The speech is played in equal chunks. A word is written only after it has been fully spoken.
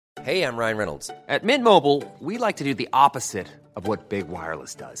Hey, I'm Ryan Reynolds. At Mint Mobile, we like to do the opposite of what Big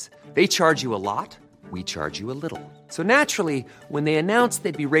Wireless does. They charge you a lot, we charge you a little. So naturally, when they announced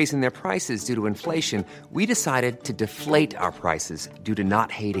they'd be raising their prices due to inflation, we decided to deflate our prices due to not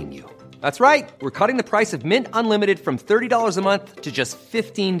hating you. That's right. We're cutting the price of Mint Unlimited from $30 a month to just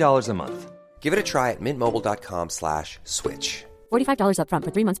 $15 a month. Give it a try at mintmobile.com/switch. $45 up front for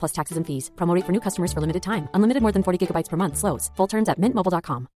 3 months plus taxes and fees. Promo rate for new customers for limited time. Unlimited more than 40 gigabytes per month. Slows full terms at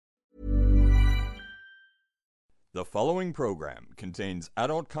mintmobile.com. The following program contains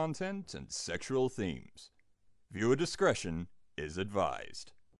adult content and sexual themes. Viewer discretion is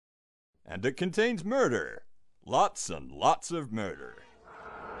advised. And it contains murder. Lots and lots of murder.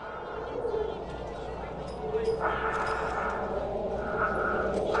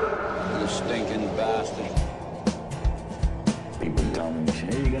 You stinking bastard. People tell me,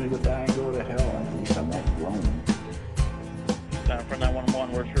 hey, you're gonna go die and go to hell. At least I'm not alone. Time for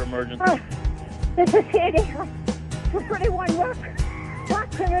 911, where's your emergency? Oh, this is Sandy. 41 Rock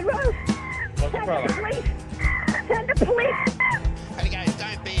River Road. What's the problem? Send the police. And he goes,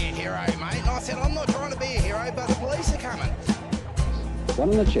 don't be a hero, mate. And I said, I'm not trying to be a hero, but the police are coming.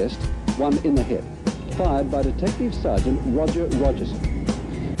 One in the chest, one in the head. Fired by Detective Sergeant Roger Rogerson.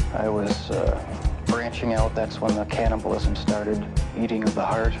 I was branching out. That's when the cannibalism started, eating of the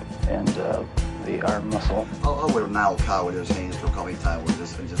heart and the arm muscle. I would have nailed Carl Williams' hands to a coffee table and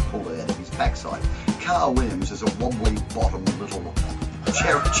just pulled it out of his backside. Carl Williams is a wobbly bottom little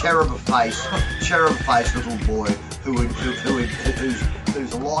cherub face little boy whose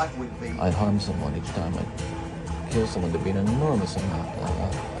life would be. I'd harm someone each time I'd kill someone. There'd be an enormous amount,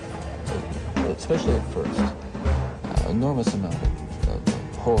 especially at first, enormous amount of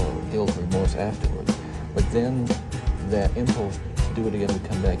horror, guilt, remorse afterwards. But then that impulse to do it again would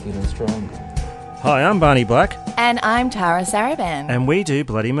come back even stronger. Hi, I'm Barney Black. And I'm Tara Saraban. And we do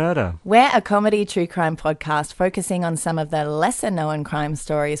Bloody Murder. We're a comedy true crime podcast focusing on some of the lesser-known crime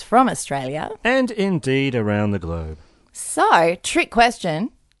stories from Australia. And indeed around the globe. So, trick question.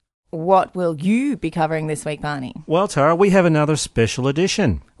 What will you be covering this week, Barney? Well, Tara, we have another special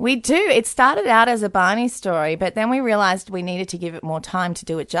edition. We do. It started out as a Barney story, but then we realised we needed to give it more time to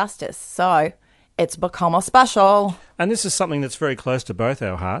do it justice. So it's become a special. And this is something that's very close to both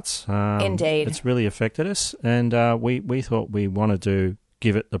our hearts. Indeed. It's really affected us, and we thought we wanted to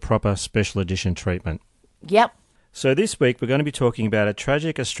give it the proper special edition treatment. Yep. So this week we're going to be talking about a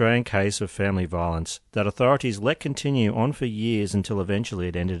tragic Australian case of family violence that authorities let continue on for years until eventually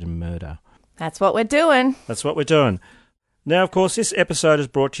it ended in murder. That's what we're doing. That's what we're doing. Now, of course, this episode is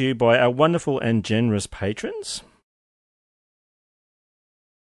brought to you by our wonderful and generous patrons.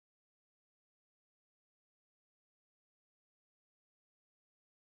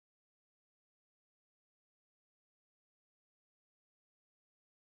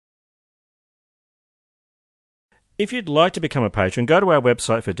 If you'd like to become a patron, go to our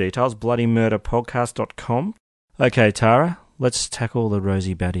website for details, bloodymurderpodcast.com. Okay, Tara, let's tackle the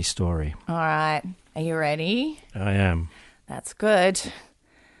Rosie Batty story. All right. Are you ready? I am. That's good.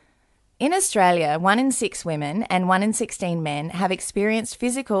 In Australia, 1 in 6 women and 1 in 16 men have experienced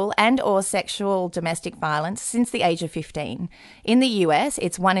physical and or sexual domestic violence since the age of 15. In the US,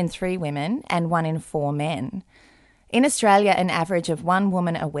 it's 1 in 3 women and 1 in 4 men. In Australia, an average of 1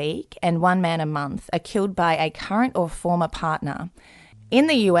 woman a week and 1 man a month are killed by a current or former partner. In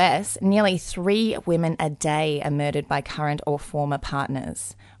the US, nearly 3 women a day are murdered by current or former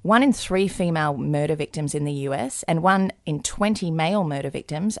partners. 1 in 3 female murder victims in the US and 1 in 20 male murder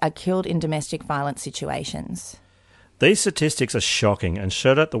victims are killed in domestic violence situations. These statistics are shocking and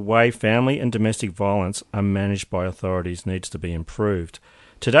show that the way family and domestic violence are managed by authorities needs to be improved.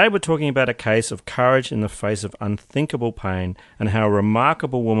 Today we're talking about a case of courage in the face of unthinkable pain and how a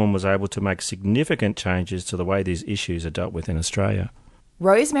remarkable woman was able to make significant changes to the way these issues are dealt with in Australia.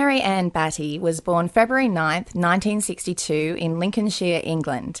 Rosemary Ann Batty was born February 9th, 1962 in Lincolnshire,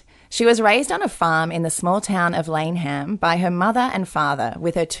 England. She was raised on a farm in the small town of Laneham by her mother and father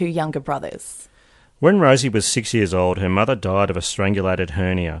with her 2 younger brothers. When Rosie was 6 years old, her mother died of a strangulated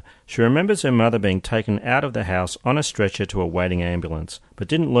hernia. She remembers her mother being taken out of the house on a stretcher to a waiting ambulance, but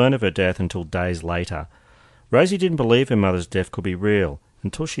didn't learn of her death until days later. Rosie didn't believe her mother's death could be real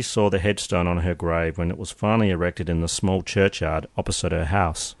until she saw the headstone on her grave when it was finally erected in the small churchyard opposite her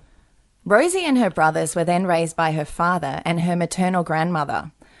house. Rosie and her brothers were then raised by her father and her maternal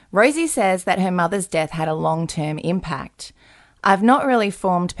grandmother. Rosie says that her mother's death had a long-term impact. I've not really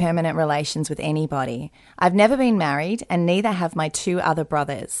formed permanent relations with anybody. I've never been married and neither have my 2 other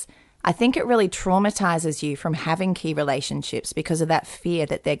brothers. I think it really traumatizes you from having key relationships because of that fear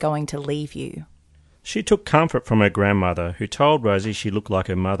that they're going to leave you. She took comfort from her grandmother, who told Rosie she looked like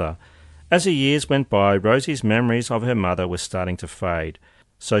her mother. As the years went by, Rosie's memories of her mother were starting to fade,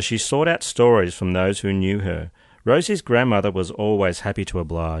 so she sought out stories from those who knew her. Rosie's grandmother was always happy to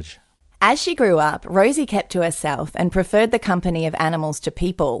oblige. As she grew up, Rosie kept to herself and preferred the company of animals to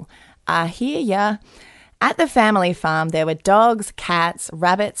people. I hear ya. At the family farm, there were dogs, cats,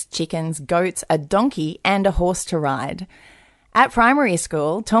 rabbits, chickens, goats, a donkey, and a horse to ride. At primary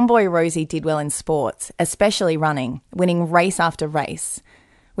school, tomboy Rosie did well in sports, especially running, winning race after race.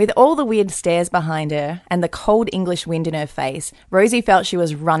 With all the weird stares behind her and the cold English wind in her face, Rosie felt she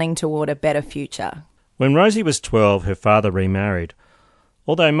was running toward a better future. When Rosie was 12, her father remarried.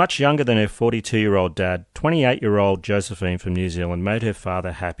 Although much younger than her 42-year-old dad, 28-year-old Josephine from New Zealand made her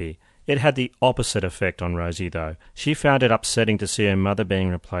father happy. It had the opposite effect on Rosie, though. She found it upsetting to see her mother being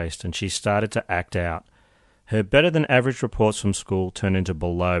replaced, and she started to act out. Her better-than-average reports from school turned into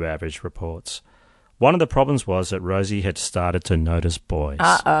below-average reports. One of the problems was that Rosie had started to notice boys.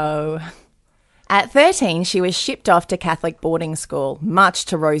 Uh-oh. At 13, she was shipped off to Catholic boarding school, much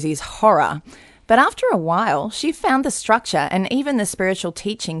to Rosie's horror. But after a while, she found the structure and even the spiritual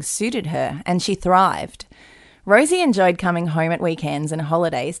teaching suited her, and she thrived. Rosie enjoyed coming home at weekends and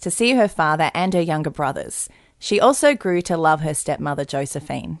holidays to see her father and her younger brothers. She also grew to love her stepmother,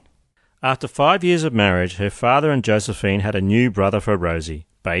 Josephine. After 5 years of marriage, her father and Josephine had a new brother for Rosie,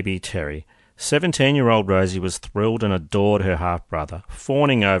 baby Terry. 17-year-old Rosie was thrilled and adored her half-brother,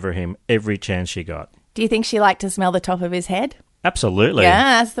 fawning over him every chance she got. Do you think she liked to smell the top of his head? Absolutely.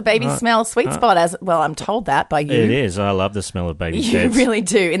 Yeah, that's the baby smell sweet spot. As well, I'm told that by you. It is. I love the smell of baby heads. You really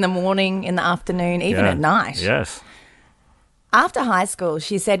do. In the morning, in the afternoon, even at night. Yes. After high school,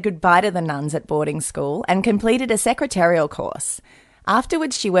 she said goodbye to the nuns at boarding school and completed a secretarial course.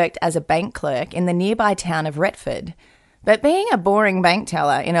 Afterwards, she worked as a bank clerk in the nearby town of Retford. But being a boring bank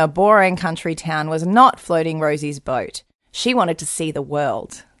teller in a boring country town was not floating Rosie's boat. She wanted to see the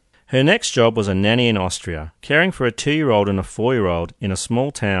world. Her next job was a nanny in Austria. Caring for a 2-year-old and a 4-year-old in a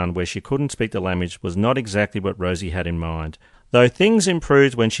small town where she couldn't speak the language was not exactly what Rosie had in mind. Though things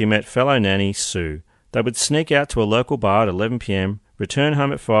improved when she met fellow nanny Sue. They would sneak out to a local bar at 11 p.m, return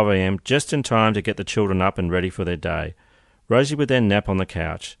home at 5 a.m, just in time to get the children up and ready for their day. Rosie would then nap on the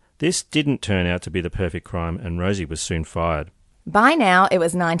couch. This didn't turn out to be the perfect crime, and Rosie was soon fired. By now, it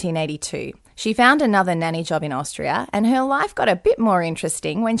was 1982. She found another nanny job in Austria, and her life got a bit more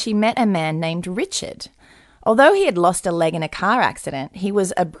interesting when she met a man named Richard. Although he had lost a leg in a car accident, he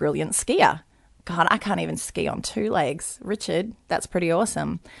was a brilliant skier. God, I can't even ski on 2 legs. Richard, that's pretty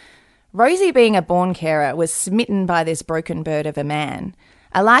awesome. Rosie, being a born carer, was smitten by this broken bird of a man.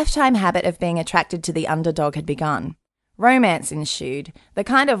 A lifetime habit of being attracted to the underdog had begun. Romance ensued, the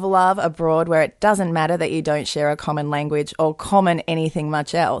kind of love abroad where it doesn't matter that you don't share a common language or common anything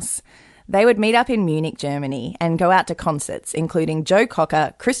much else. They would meet up in Munich, Germany, and go out to concerts, including Joe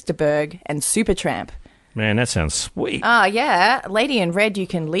Cocker, Chris de Burgh, and Supertramp. Man, that sounds sweet. Oh, yeah. Lady in Red, you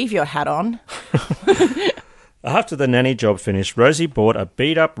can leave your hat on. After the nanny job finished, Rosie bought a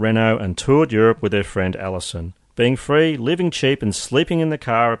beat-up Renault and toured Europe with her friend Alison. Being free, living cheap, and sleeping in the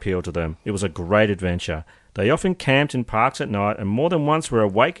car appealed to them. It was a great adventure. They often camped in parks at night and more than once were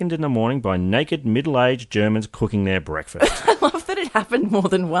awakened in the morning by naked middle-aged Germans cooking their breakfast. I love that it happened more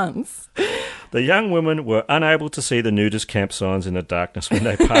than once. The young women were unable to see the nudist camp signs in the darkness when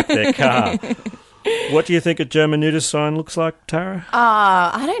they parked their car. What do you think a German nudist sign looks like, Tara?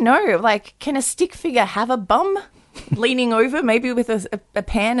 I don't know. Like, can a stick figure have a bum leaning over, maybe with a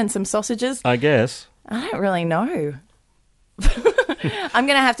pan and some sausages? I guess. I don't really know. I'm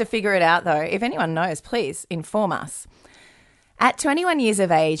going to have to figure it out, though. If anyone knows, please inform us. At 21 years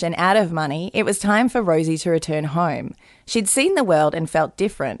of age and out of money, it was time for Rosie to return home. She'd seen the world and felt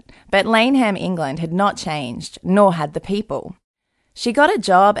different, but Laneham, England had not changed, nor had the people. She got a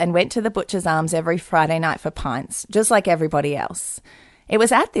job and went to the Butcher's Arms every Friday night for pints, just like everybody else. It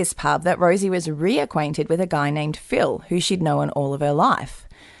was at this pub that Rosie was reacquainted with a guy named Phil, who she'd known all of her life.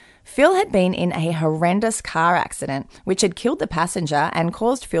 Phil had been in a horrendous car accident which had killed the passenger and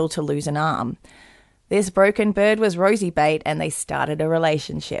caused Phil to lose an arm. This broken bird was Rosie bait and they started a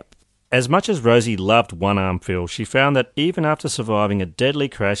relationship. As much as Rosie loved one-arm Phil, she found that even after surviving a deadly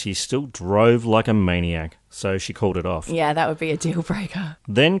crash, he still drove like a maniac, so she called it off. Yeah, that would be a deal breaker.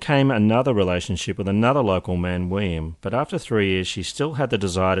 Then came another relationship with another local man, William, but after 3 years she still had the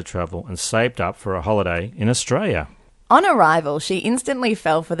desire to travel and saved up for a holiday in Australia. On arrival, she instantly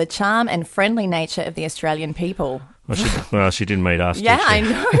fell for the charm and friendly nature of the Australian people. Well, she didn't meet us, Yeah, did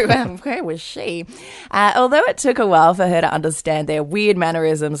she? I know. Where was she? Although it took a while for her to understand their weird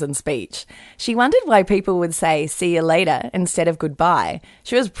mannerisms and speech, she wondered why people would say "see you later" instead of "goodbye."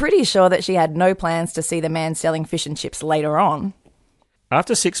 She was pretty sure that she had no plans to see the man selling fish and chips later on.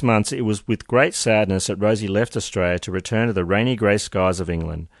 After 6 months, it was with great sadness that Rosie left Australia to return to the rainy grey skies of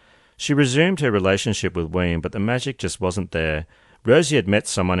England. She resumed her relationship with William, but the magic just wasn't there. Rosie had met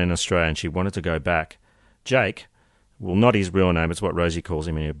someone in Australia and she wanted to go back. Jake, well, not his real name, it's what Rosie calls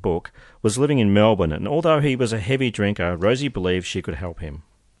him in her book, was living in Melbourne, and although he was a heavy drinker, Rosie believed she could help him.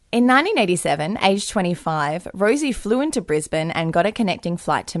 In 1987, aged 25, Rosie flew into Brisbane and got a connecting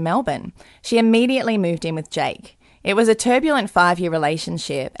flight to Melbourne. She immediately moved in with Jake. It was a turbulent 5-year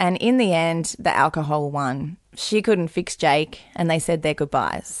relationship, and in the end, the alcohol won. She couldn't fix Jake, and they said their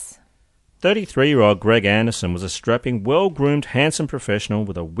goodbyes. 33-year-old Greg Anderson was a strapping, well-groomed, handsome professional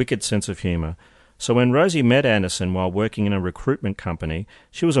with a wicked sense of humour. So when Rosie met Anderson while working in a recruitment company,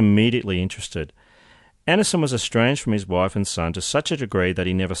 she was immediately interested. Anderson was estranged from his wife and son to such a degree that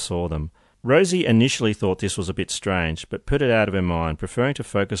he never saw them. Rosie initially thought this was a bit strange, but put it out of her mind, preferring to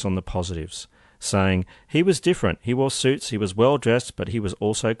focus on the positives, saying, "He was different, he wore suits, he was well-dressed, but he was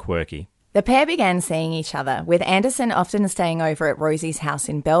also quirky." The pair began seeing each other, with Anderson often staying over at Rosie's house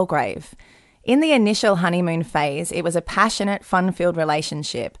in Belgrave. In the initial honeymoon phase, it was a passionate, fun-filled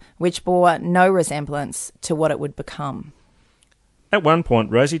relationship, which bore no resemblance to what it would become. At one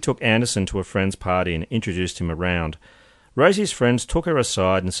point, Rosie took Anderson to a friend's party and introduced him around. Rosie's friends took her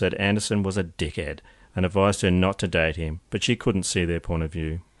aside and said Anderson was a dickhead and advised her not to date him, but she couldn't see their point of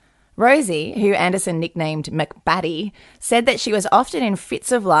view. Rosie, who Anderson nicknamed McBatty, said that she was often in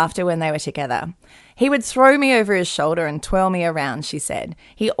fits of laughter when they were together. "He would throw me over his shoulder and twirl me around," she said.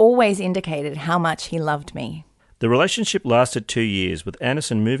 "He always indicated how much he loved me." The relationship lasted 2 years, with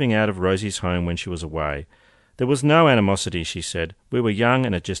Anderson moving out of Rosie's home when she was away. There was no animosity, she said. We were young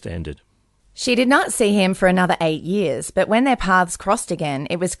and it just ended. She did not see him for another 8 years, but when their paths crossed again,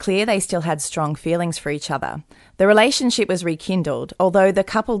 it was clear they still had strong feelings for each other. The relationship was rekindled, although the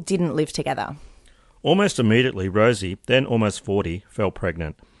couple didn't live together. Almost immediately, Rosie, then almost 40, fell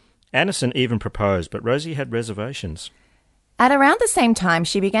pregnant. Anderson even proposed, but Rosie had reservations. At around the same time,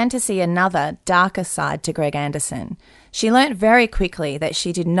 she began to see another, darker side to Greg Anderson. She learnt very quickly that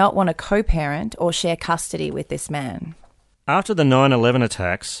she did not want to co-parent or share custody with this man. After the 9/11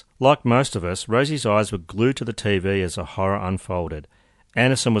 attacks, like most of us, Rosie's eyes were glued to the TV as the horror unfolded.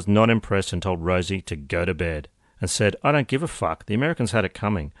 Anderson was not impressed and told Rosie to go to bed and said, "I don't give a fuck, the Americans had it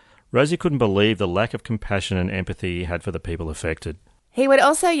coming." Rosie couldn't believe the lack of compassion and empathy he had for the people affected. He would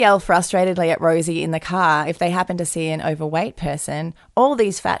also yell frustratedly at Rosie in the car if they happened to see an overweight person. "All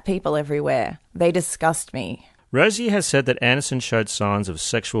these fat people everywhere. They disgust me." Rosie has said that Anderson showed signs of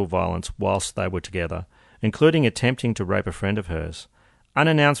sexual violence whilst they were together, including attempting to rape a friend of hers.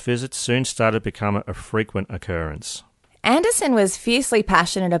 Unannounced visits soon started to become a frequent occurrence. Anderson was fiercely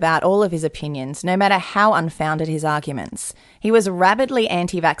passionate about all of his opinions, no matter how unfounded his arguments. He was rabidly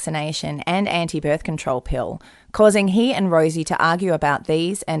anti-vaccination and anti-birth control pill, causing he and Rosie to argue about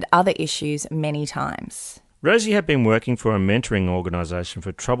these and other issues many times. Rosie had been working for a mentoring organisation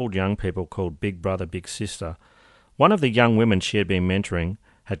for troubled young people called Big Brother, Big Sister. One of the young women she had been mentoring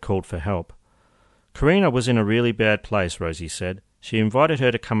had called for help. Karina was in a really bad place, Rosie said. She invited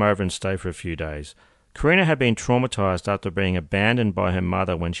her to come over and stay for a few days. Karina had been traumatised after being abandoned by her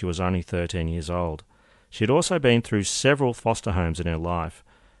mother when she was only 13 years old. She had also been through several foster homes in her life.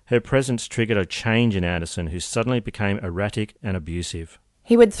 Her presence triggered a change in Anderson, who suddenly became erratic and abusive.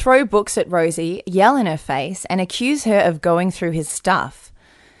 He would throw books at Rosie, yell in her face, and accuse her of going through his stuff.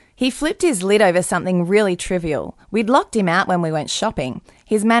 He flipped his lid over something really trivial. We'd locked him out when we went shopping.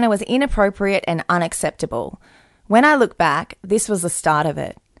 His manner was inappropriate and unacceptable. When I look back, this was the start of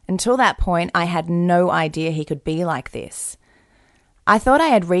it. Until that point, I had no idea he could be like this. I thought I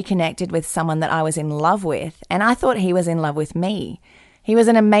had reconnected with someone that I was in love with, and I thought he was in love with me. He was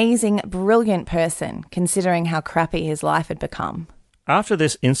an amazing, brilliant person, considering how crappy his life had become. After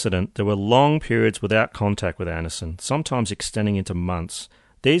this incident, there were long periods without contact with Anderson, sometimes extending into months.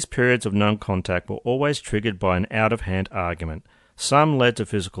 These periods of non-contact were always triggered by an out-of-hand argument. Some led to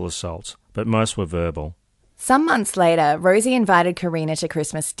physical assaults, but most were verbal. Some months later, Rosie invited Karina to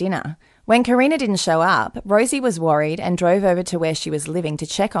Christmas dinner. When Karina didn't show up, Rosie was worried and drove over to where she was living to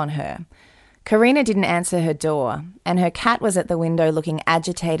check on her. Karina didn't answer her door, and her cat was at the window looking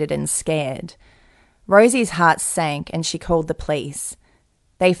agitated and scared. Rosie's heart sank and she called the police.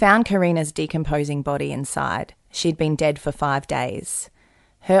 They found Karina's decomposing body inside. She'd been dead for 5 days.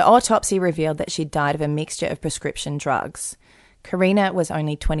 Her autopsy revealed that she'd died of a mixture of prescription drugs. Karina was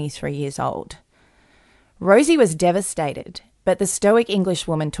only 23 years old. Rosie was devastated, but the stoic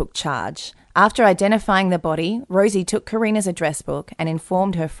Englishwoman took charge. After identifying the body, Rosie took Karina's address book and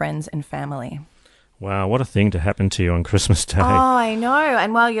informed her friends and family. Wow, what a thing to happen to you on Christmas Day. Oh, I know.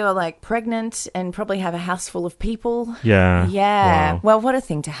 And while you're like pregnant and probably have a house full of people. Yeah. Yeah. Wow. Well, what a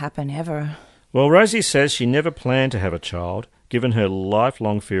thing to happen ever. Well, Rosie says she never planned to have a child, given her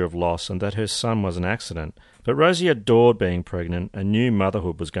lifelong fear of loss and that her son was an accident. But Rosie adored being pregnant and knew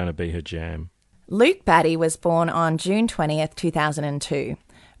motherhood was going to be her jam. Luke Batty was born on June 20th, 2002.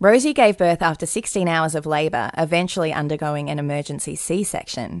 Rosie gave birth after 16 hours of labour, eventually undergoing an emergency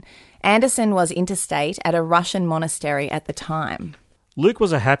C-section. Anderson was interstate at a Russian monastery at the time. Luke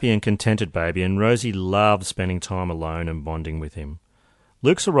was a happy and contented baby, and Rosie loved spending time alone and bonding with him.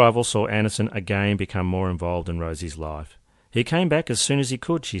 Luke's arrival saw Anderson again become more involved in Rosie's life. He came back as soon as he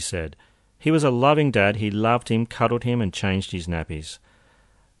could, she said. He was a loving dad. He loved him, cuddled him, and changed his nappies.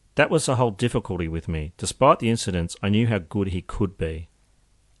 That was the whole difficulty with me. Despite the incidents, I knew how good he could be.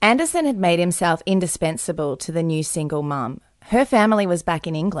 Anderson had made himself indispensable to the new single mum. Her family was back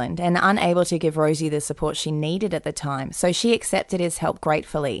in England and unable to give Rosie the support she needed at the time, so she accepted his help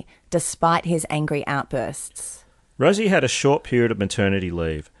gratefully, despite his angry outbursts. Rosie had a short period of maternity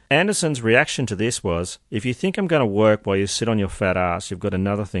leave. Anderson's reaction to this was, if you think I'm going to work while you sit on your fat ass, you've got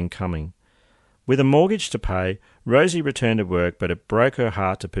another thing coming. With a mortgage to pay, Rosie returned to work, but it broke her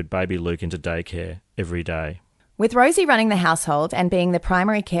heart to put baby Luke into daycare every day. With Rosie running the household and being the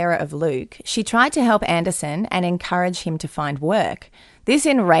primary carer of Luke, she tried to help Anderson and encourage him to find work. This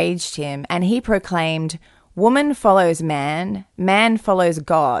enraged him, and he proclaimed, "Woman follows man, man follows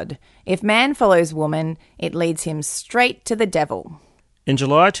God. If man follows woman, it leads him straight to the devil." In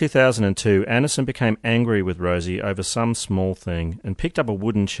July 2002, Anderson became angry with Rosie over some small thing and picked up a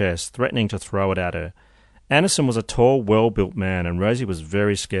wooden chest, threatening to throw it at her. Anderson was a tall, well-built man, and Rosie was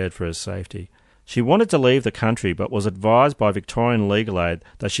very scared for her safety. She wanted to leave the country, but was advised by Victorian legal aid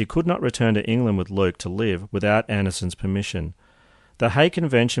that she could not return to England with Luke to live without Anderson's permission. The Hague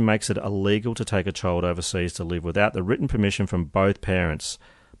Convention makes it illegal to take a child overseas to live without the written permission from both parents,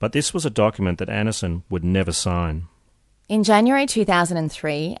 but this was a document that Anderson would never sign. In January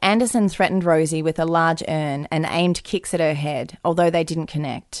 2003, Anderson threatened Rosie with a large urn and aimed kicks at her head, although they didn't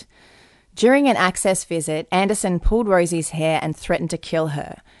connect. During an access visit, Anderson pulled Rosie's hair and threatened to kill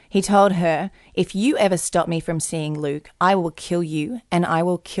her. He told her, "If you ever stop me from seeing Luke, I will kill you and I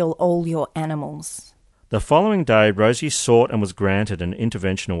will kill all your animals." The following day, Rosie sought and was granted an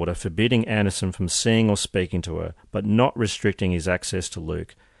intervention order forbidding Anderson from seeing or speaking to her, but not restricting his access to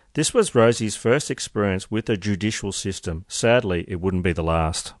Luke. This was Rosie's first experience with the judicial system. Sadly, it wouldn't be the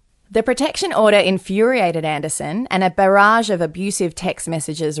last. The protection order infuriated Anderson, and a barrage of abusive text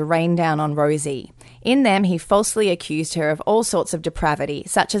messages rained down on Rosie. In them, he falsely accused her of all sorts of depravity,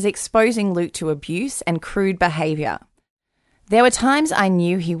 such as exposing Luke to abuse and crude behaviour. There were times I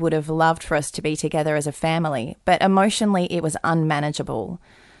knew he would have loved for us to be together as a family, but emotionally it was unmanageable.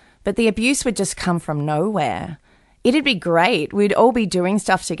 But the abuse would just come from nowhere. It'd be great, we'd all be doing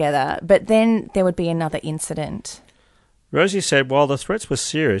stuff together, but then there would be another incident. Rosie said while the threats were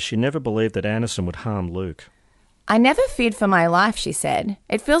serious, she never believed that Anderson would harm Luke. "I never feared for my life," she said.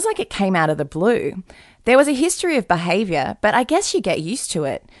 "It feels like it came out of the blue. There was a history of behaviour, but I guess you get used to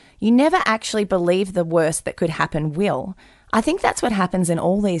it. You never actually believe the worst that could happen will. I think that's what happens in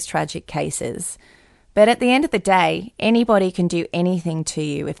all these tragic cases. But at the end of the day, anybody can do anything to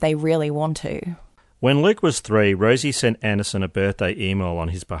you if they really want to." When Luke was 3, Rosie sent Anderson a birthday email on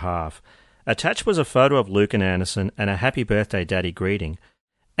his behalf. Attached was a photo of Luke and Anderson and a happy birthday daddy greeting.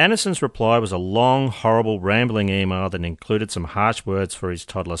 Anderson's reply was a long, horrible, rambling email that included some harsh words for his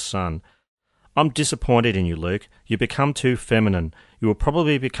toddler son. "I'm disappointed in you, Luke. You become too feminine. You will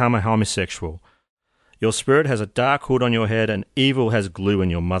probably become a homosexual. Your spirit has a dark hood on your head and evil has glue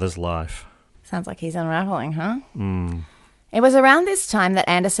in your mother's life." Sounds like he's unravelling, huh? It was around this time that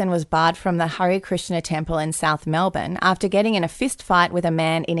Anderson was barred from the Hare Krishna temple in South Melbourne after getting in a fist fight with a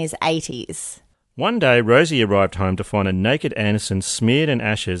man in his 80s. One day, Rosie arrived home to find a naked Anderson smeared in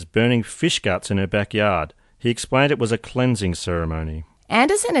ashes, burning fish guts in her backyard. He explained it was a cleansing ceremony.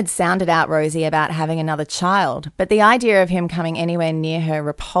 Anderson had sounded out Rosie about having another child, but the idea of him coming anywhere near her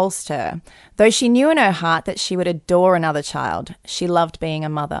repulsed her, though she knew in her heart that she would adore another child. She loved being a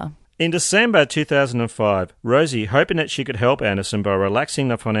mother. In December 2005, Rosie, hoping that she could help Anderson by relaxing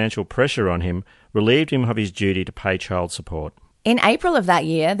the financial pressure on him, relieved him of his duty to pay child support. In April of that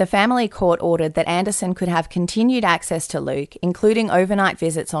year, the family court ordered that Anderson could have continued access to Luke, including overnight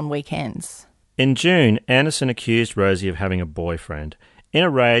visits on weekends. In June, Anderson accused Rosie of having a boyfriend. In a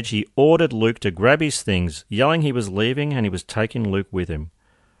rage, he ordered Luke to grab his things, yelling he was leaving and he was taking Luke with him.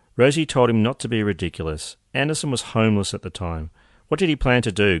 Rosie told him not to be ridiculous. Anderson was homeless at the time. What did he plan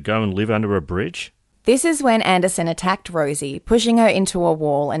to do, go and live under a bridge? This is when Anderson attacked Rosie, pushing her into a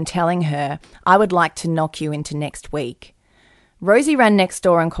wall and telling her, "I would like to knock you into next week." Rosie ran next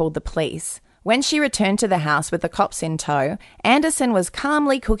door and called the police. When she returned to the house with the cops in tow, Anderson was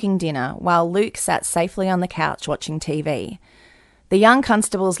calmly cooking dinner while Luke sat safely on the couch watching TV. The young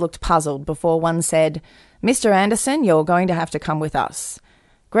constables looked puzzled before one said, "Mr. Anderson, you're going to have to come with us."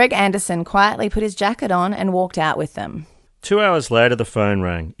 Greg Anderson quietly put his jacket on and walked out with them. 2 hours later, the phone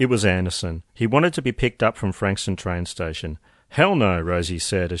rang. It was Anderson. He wanted to be picked up from Frankston train station. "Hell no," Rosie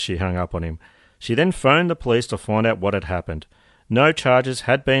said as she hung up on him. She then phoned the police to find out what had happened. No charges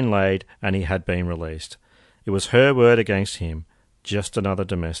had been laid and he had been released. It was her word against him. Just another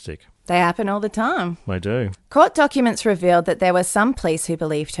domestic. They happen all the time. They do. Court documents revealed that there were some police who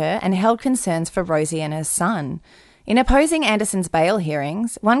believed her and held concerns for Rosie and her son. In opposing Anderson's bail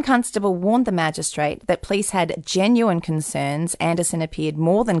hearings, one constable warned the magistrate that police had genuine concerns Anderson appeared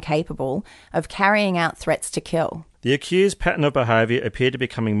more than capable of carrying out threats to kill. The accused's pattern of behaviour appeared to be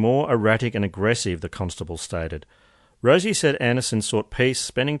becoming more erratic and aggressive, the constable stated. Rosie said Anderson sought peace,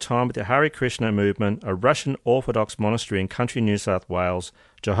 spending time with the Hare Krishna movement, a Russian Orthodox monastery in country New South Wales,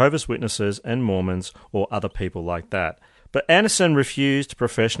 Jehovah's Witnesses and Mormons, or other people like that. But Anderson refused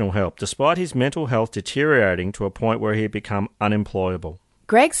professional help, despite his mental health deteriorating to a point where he had become unemployable.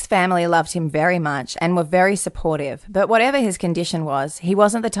 Greg's family loved him very much and were very supportive, but whatever his condition was, he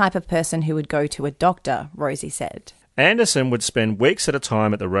wasn't the type of person who would go to a doctor, Rosie said. Anderson would spend weeks at a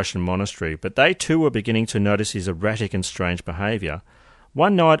time at the Russian monastery, but they too were beginning to notice his erratic and strange behaviour.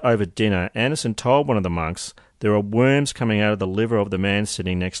 One night over dinner, Anderson told one of the monks, "There are worms coming out of the liver of the man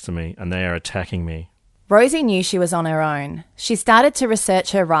sitting next to me, and they are attacking me." Rosie knew she was on her own. She started to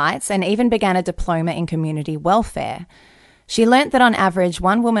research her rights and even began a diploma in community welfare. She learnt that on average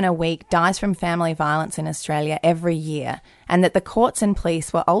 1 woman a week dies from family violence in Australia every year, and that the courts and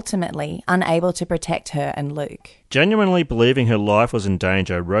police were ultimately unable to protect her and Luke. Genuinely believing her life was in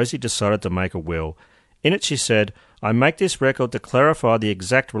danger, Rosie decided to make a will. In it she said, "I make this record to clarify the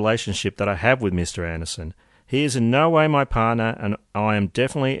exact relationship that I have with Mr. Anderson. He is in no way my partner, and I am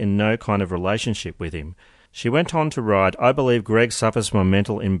definitely in no kind of relationship with him." She went on to write, "I believe Greg suffers from a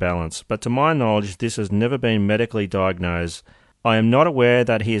mental imbalance, but to my knowledge this has never been medically diagnosed. I am not aware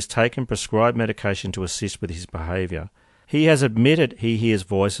that he has taken prescribed medication to assist with his behaviour. He has admitted he hears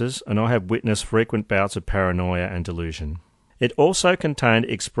voices, and I have witnessed frequent bouts of paranoia and delusion." It also contained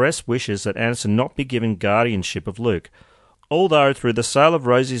express wishes that Anderson not be given guardianship of Luke. Although through the sale of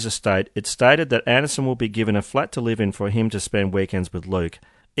Rosie's estate, it stated that Anderson will be given a flat to live in for him to spend weekends with Luke.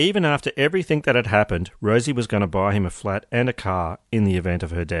 Even after everything that had happened, Rosie was going to buy him a flat and a car in the event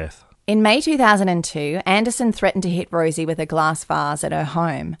of her death. In May 2002, Anderson threatened to hit Rosie with a glass vase at her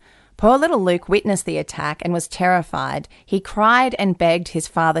home. Poor little Luke witnessed the attack and was terrified. He cried and begged his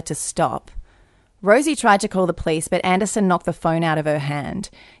father to stop. Rosie tried to call the police, but Anderson knocked the phone out of her hand.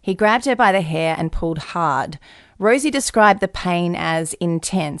 He grabbed her by the hair and pulled hard. Rosie described the pain as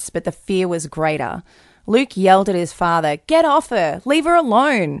intense, but the fear was greater. Luke yelled at his father, "Get off her! Leave her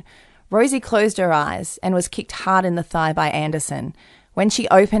alone!" Rosie closed her eyes and was kicked hard in the thigh by Anderson. When she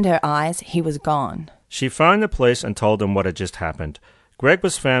opened her eyes, he was gone. She phoned the police and told them what had just happened. Greg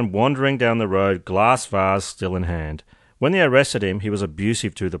was found wandering down the road, glass vase still in hand. When they arrested him, he was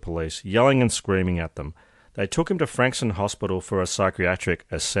abusive to the police, yelling and screaming at them. They took him to Frankston Hospital for a psychiatric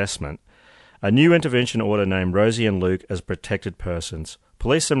assessment. A new intervention order named Rosie and Luke as protected persons.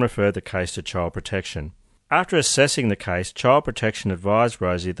 Police then referred the case to Child Protection. After assessing the case, Child Protection advised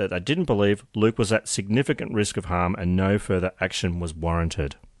Rosie that they didn't believe Luke was at significant risk of harm and no further action was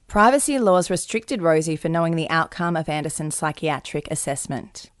warranted. Privacy laws restricted Rosie for knowing the outcome of Anderson's psychiatric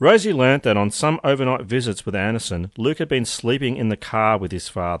assessment. Rosie learnt that on some overnight visits with Anderson, Luke had been sleeping in the car with his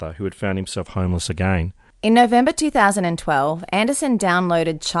father, who had found himself homeless again. In November 2012, Anderson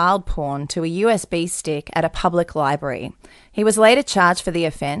downloaded child porn to a USB stick at a public library. He was later charged for the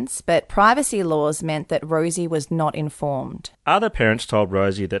offence, but privacy laws meant that Rosie was not informed. Other parents told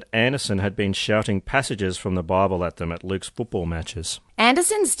Rosie that Anderson had been shouting passages from the Bible at them at Luke's football matches.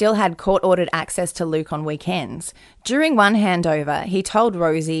 Anderson still had court-ordered access to Luke on weekends. During one handover, he told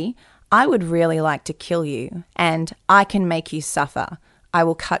Rosie, "I would really like to kill you, and I can make you suffer. I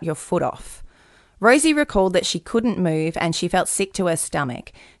will cut your foot off." Rosie recalled that she couldn't move and she felt sick to her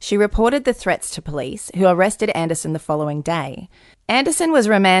stomach. She reported the threats to police, who arrested Anderson the following day. Anderson was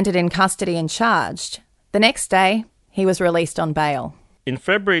remanded in custody and charged. The next day, he was released on bail. In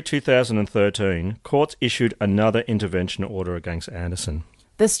February 2013, courts issued another intervention order against Anderson.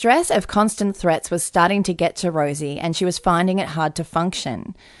 The stress of constant threats was starting to get to Rosie, and she was finding it hard to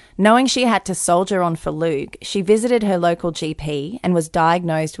function. Knowing she had to soldier on for Luke, she visited her local GP and was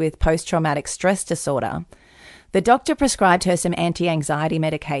diagnosed with post-traumatic stress disorder. The doctor prescribed her some anti-anxiety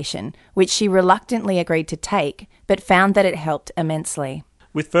medication, which she reluctantly agreed to take, but found that it helped immensely.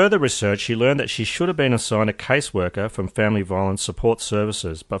 With further research, she learned that she should have been assigned a caseworker from Family Violence Support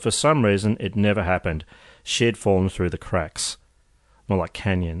Services, but for some reason it never happened. She had fallen through the cracks. More like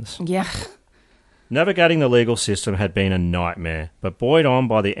canyons. Yeah. Navigating the legal system had been a nightmare, but buoyed on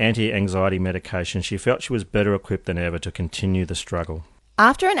by the anti-anxiety medication, she felt she was better equipped than ever to continue the struggle.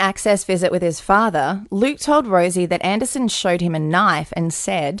 After an access visit with his father, Luke told Rosie that Anderson showed him a knife and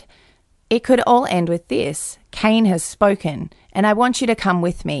said, "It could all end with this. Cain has spoken, and I want you to come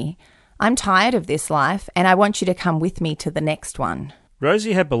with me. I'm tired of this life, and I want you to come with me to the next one."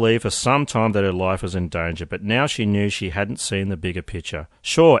 Rosie had believed for some time that her life was in danger, but now she knew she hadn't seen the bigger picture.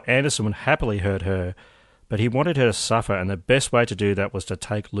 Sure, Anderson would happily hurt her, but he wanted her to suffer, and the best way to do that was to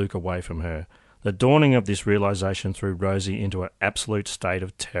take Luke away from her. The dawning of this realisation threw Rosie into an absolute state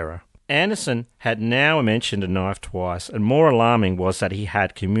of terror. Anderson had now mentioned a knife twice, and more alarming was that he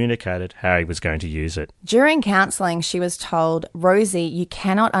had communicated how he was going to use it. During counselling, she was told, "Rosie, you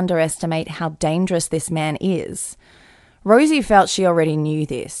cannot underestimate how dangerous this man is." Rosie felt she already knew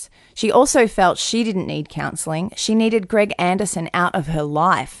this. She also felt she didn't need counselling. She needed Greg Anderson out of her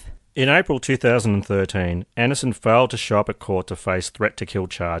life. In April 2013, Anderson failed to show up at court to face threat-to-kill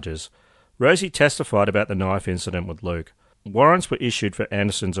charges. Rosie testified about the knife incident with Luke. Warrants were issued for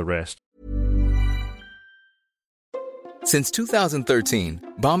Anderson's arrest. Since 2013,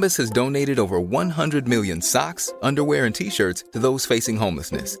 Bombas has donated over 100 million socks, underwear, and T-shirts to those facing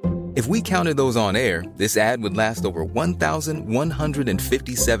homelessness. If we counted those on air, this ad would last over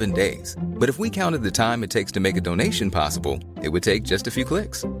 1,157 days. But if we counted the time it takes to make a donation possible, it would take just a few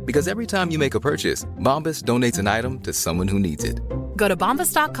clicks. Because every time you make a purchase, Bombas donates an item to someone who needs it. Go to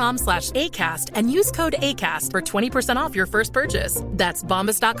bombas.com/ACAST and use code ACAST for 20% off your first purchase. That's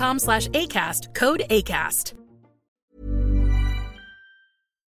bombas.com/ACAST, code ACAST.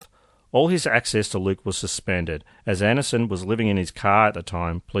 All his access to Luke was suspended. As Anderson was living in his car at the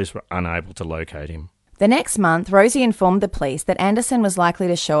time, police were unable to locate him. The next month, Rosie informed the police that Anderson was likely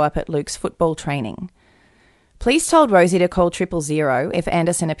to show up at Luke's football training. Police told Rosie to call 000 if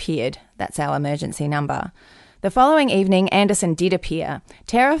Anderson appeared. That's our emergency number. The following evening, Anderson did appear.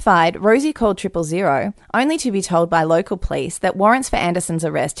 Terrified, Rosie called 000, only to be told by local police that warrants for Anderson's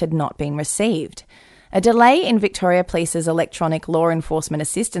arrest had not been received. A delay in Victoria Police's electronic law enforcement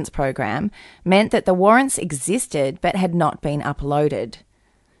assistance program meant that the warrants existed but had not been uploaded.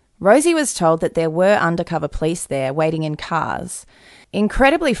 Rosie was told that there were undercover police there waiting in cars.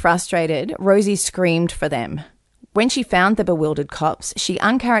 Incredibly frustrated, Rosie screamed for them. When she found the bewildered cops, she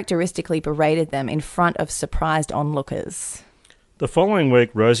uncharacteristically berated them in front of surprised onlookers. The following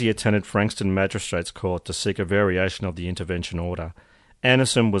week, Rosie attended Frankston Magistrates Court to seek a variation of the intervention order.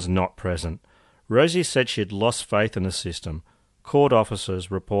 Anderson was not present. Rosie said she had lost faith in the system. Court officers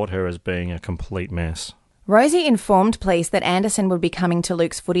report her as being a complete mess. Rosie informed police that Anderson would be coming to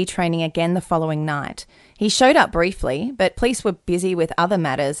Luke's footy training again the following night. He showed up briefly, but police were busy with other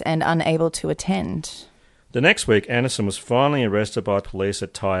matters and unable to attend. The next week, Anderson was finally arrested by police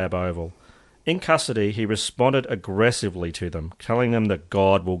at Tyabb Oval. In custody, he responded aggressively to them, telling them that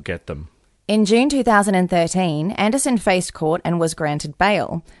God will get them. In June 2013, Anderson faced court and was granted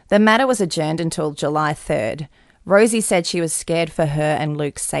bail. The matter was adjourned until July 3rd. Rosie said she was scared for her and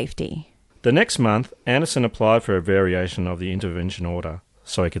Luke's safety. The next month, Anderson applied for a variation of the intervention order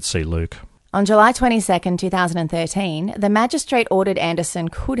so he could see Luke. On July 22nd, 2013, the magistrate ordered Anderson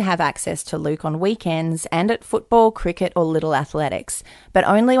could have access to Luke on weekends and at football, cricket or little athletics, but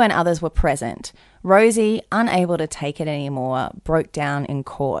only when others were present. Rosie, unable to take it anymore, broke down in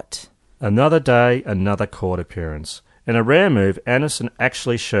court. Another day, another court appearance. In a rare move, Anderson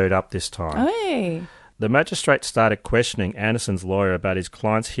actually showed up this time. Hey. The magistrate started questioning Anderson's lawyer about his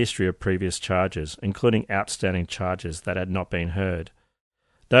client's history of previous charges, including outstanding charges that had not been heard.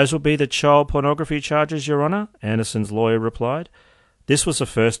 "Those will be the child pornography charges, Your Honour," Anderson's lawyer replied. This was the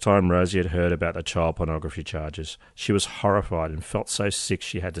first time Rosie had heard about the child pornography charges. She was horrified and felt so sick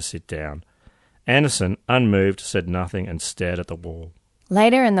she had to sit down. Anderson, unmoved, said nothing and stared at the wall.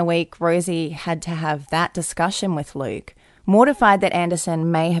 Later in the week, Rosie had to have that discussion with Luke. Mortified that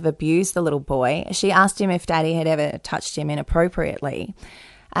Anderson may have abused the little boy, she asked him if Daddy had ever touched him inappropriately.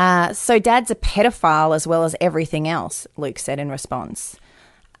 So Dad's a pedophile as well as everything else, Luke said in response.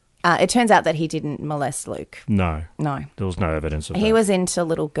 It turns out that he didn't molest Luke. No. No. There was no evidence of that. He was into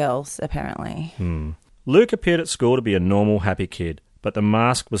little girls, apparently. Luke appeared at school to be a normal, happy kid, but the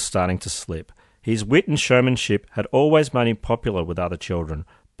mask was starting to slip. His wit and showmanship had always made him popular with other children,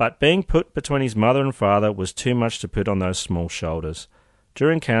 but being put between his mother and father was too much to put on those small shoulders.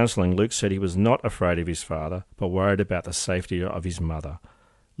 During counselling, Luke said he was not afraid of his father, but worried about the safety of his mother.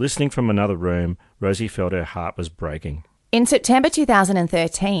 Listening from another room, Rosie felt her heart was breaking. In September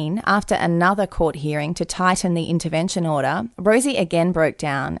 2013, after another court hearing to tighten the intervention order, Rosie again broke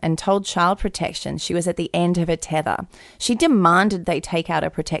down and told Child Protection she was at the end of her tether. She demanded they take out a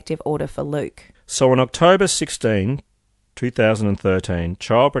protective order for Luke. So on October 16, 2013,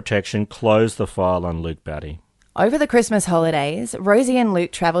 Child Protection closed the file on Luke Batty. Over the Christmas holidays, Rosie and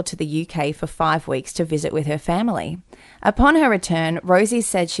Luke travelled to the UK for 5 weeks to visit with her family. Upon her return, Rosie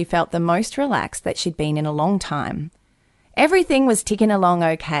said she felt the most relaxed that she'd been in a long time. Everything was ticking along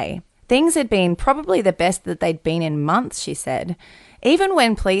okay. Things had been probably the best that they'd been in months, she said. Even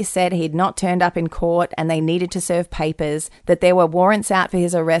when police said he'd not turned up in court and they needed to serve papers, that there were warrants out for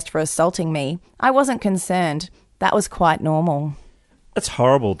his arrest for assaulting me, I wasn't concerned. That was quite normal. It's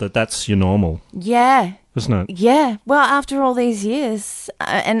horrible that that's your normal. Yeah. Isn't it? Yeah. Well, after all these years,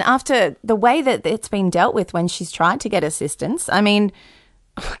 and after the way that it's been dealt with when she's tried to get assistance, I mean,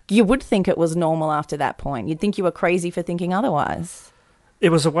 you would think it was normal after that point. You'd think you were crazy for thinking otherwise. It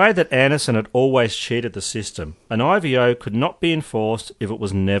was a way that Anderson had always cheated the system. An IVO could not be enforced if it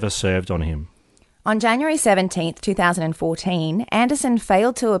was never served on him. On January 17th, 2014, Anderson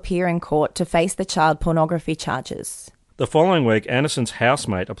failed to appear in court to face the child pornography charges. The following week, Anderson's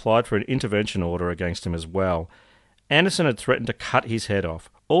housemate applied for an intervention order against him as well. Anderson had threatened to cut his head off.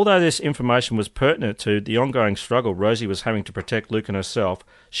 Although this information was pertinent to the ongoing struggle Rosie was having to protect Luke and herself,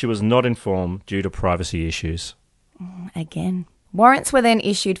 she was not informed due to privacy issues. Again. Warrants were then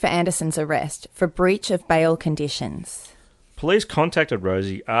issued for Anderson's arrest for breach of bail conditions. Police contacted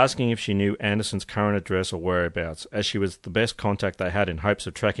Rosie asking if she knew Anderson's current address or whereabouts, as she was the best contact they had in hopes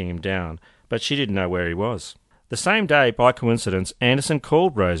of tracking him down, but she didn't know where he was. The same day, by coincidence, Anderson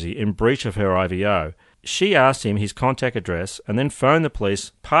called Rosie in breach of her IVO. She asked him his contact address and then phoned the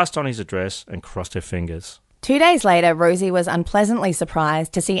police, passed on his address and crossed her fingers. 2 days later, Rosie was unpleasantly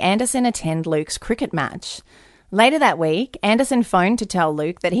surprised to see Anderson attend Luke's cricket match. Later that week, Anderson phoned to tell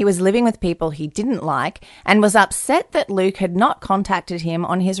Luke that he was living with people he didn't like and was upset that Luke had not contacted him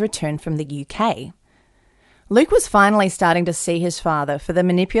on his return from the UK. Luke was finally starting to see his father for the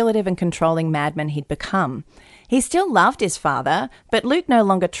manipulative and controlling madman he'd become. He still loved his father, but Luke no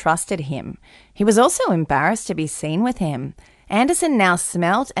longer trusted him. He was also embarrassed to be seen with him. Anderson now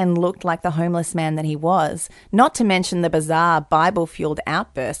smelt and looked like the homeless man that he was, not to mention the bizarre Bible-fueled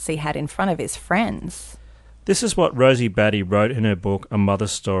outbursts he had in front of his friends. This is what Rosie Batty wrote in her book A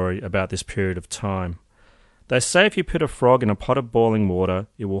Mother's Story about this period of time. They say if you put a frog in a pot of boiling water,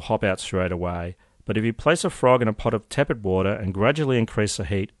 it will hop out straight away. But if you place a frog in a pot of tepid water and gradually increase the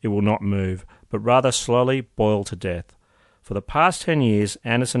heat, it will not move, but rather slowly boil to death. For the past 10 years,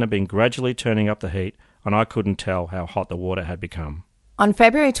 Anderson had been gradually turning up the heat, and I couldn't tell how hot the water had become. On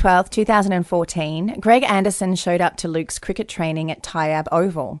February 12, 2014, Greg Anderson showed up to Luke's cricket training at Tyabb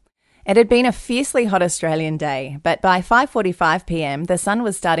Oval. It had been a fiercely hot Australian day, but by 5:45 p.m, the sun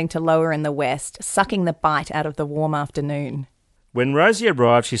was starting to lower in the west, sucking the bite out of the warm afternoon. When Rosie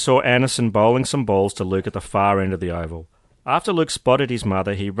arrived, she saw Anderson bowling some balls to Luke at the far end of the oval. After Luke spotted his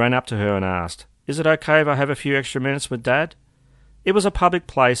mother, he ran up to her and asked, "Is it okay if I have a few extra minutes with Dad?" It was a public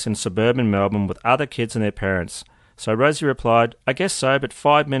place in suburban Melbourne with other kids and their parents, so Rosie replied, "I guess so, but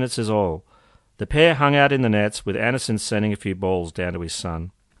 5 minutes is all." The pair hung out in the nets, with Anderson sending a few balls down to his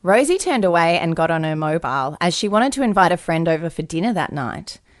son. Rosie turned away and got on her mobile, as she wanted to invite a friend over for dinner that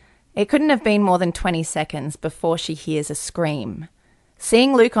night. It couldn't have been more than 20 seconds before she hears a scream.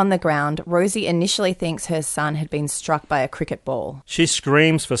 Seeing Luke on the ground, Rosie initially thinks her son had been struck by a cricket ball. She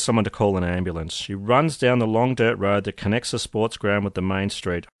screams for someone to call an ambulance. She runs down the long dirt road that connects the sports ground with the main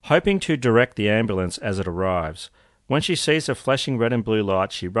street, hoping to direct the ambulance as it arrives. When she sees the flashing red and blue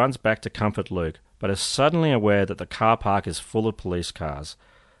lights, she runs back to comfort Luke, but is suddenly aware that the car park is full of police cars.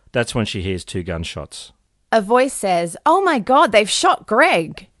 That's when she hears 2 gunshots. A voice says, "Oh my God, they've shot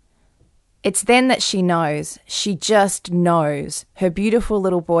Greg!" It's then that she knows. She just knows. Her beautiful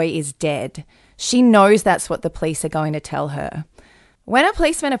little boy is dead. She knows that's what the police are going to tell her. When a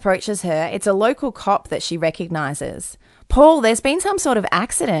policeman approaches her, it's a local cop that she recognises. "Paul, there's been some sort of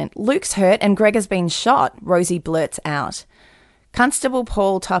accident. Luke's hurt and Greg has been shot," Rosie blurts out. Constable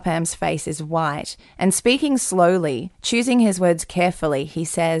Paul Topham's face is white, and speaking slowly, choosing his words carefully, he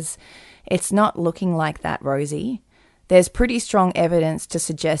says, "It's not looking like that, Rosie. There's pretty strong evidence to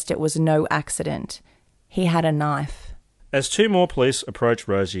suggest it was no accident. He had a knife." As 2 more police approach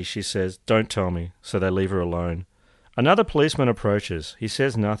Rosie, she says, "Don't tell me," so they leave her alone. Another policeman approaches. He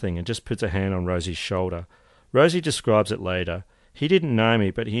says nothing and just puts a hand on Rosie's shoulder. Rosie describes it later. He didn't know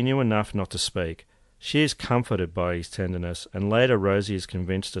me, but he knew enough not to speak. She is comforted by his tenderness, and later Rosie is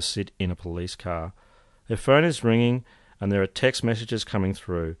convinced to sit in a police car. Her phone is ringing, and there are text messages coming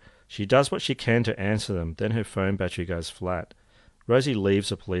through. She does what she can to answer them, then her phone battery goes flat. Rosie leaves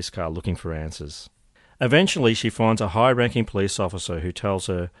the police car looking for answers. Eventually, she finds a high-ranking police officer who tells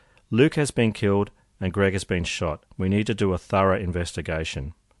her, "Luke has been killed and Greg has been shot. We need to do a thorough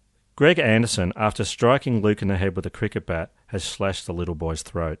investigation." Greg Anderson, after striking Luke in the head with a cricket bat, has slashed the little boy's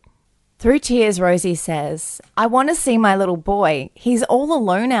throat. Through tears, Rosie says, "I want to see my little boy. He's all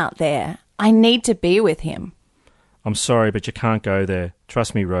alone out there. I need to be with him." "I'm sorry, but you can't go there.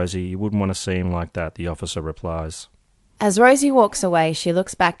 Trust me, Rosie, you wouldn't want to see him like that," the officer replies. As Rosie walks away, she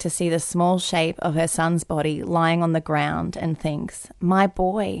looks back to see the small shape of her son's body lying on the ground and thinks, "My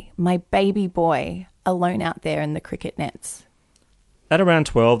boy, my baby boy, alone out there in the cricket nets." At around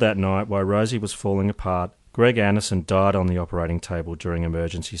 12 that night, while Rosie was falling apart, Greg Anderson died on the operating table during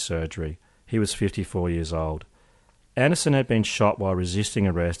emergency surgery. He was 54 years old. Anderson had been shot while resisting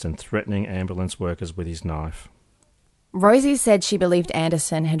arrest and threatening ambulance workers with his knife. Rosie said she believed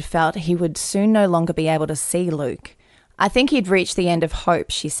Anderson had felt he would soon no longer be able to see Luke. "I think he'd reached the end of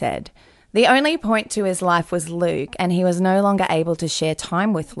hope," she said. "The only point to his life was Luke, and he was no longer able to share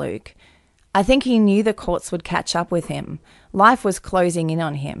time with Luke. I think he knew the courts would catch up with him. Life was closing in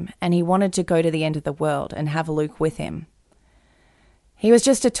on him, and he wanted to go to the end of the world and have Luke with him. He was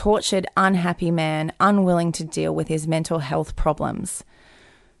just a tortured, unhappy man, unwilling to deal with his mental health problems.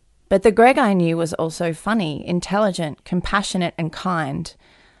 But the Greg I knew was also funny, intelligent, compassionate, and kind.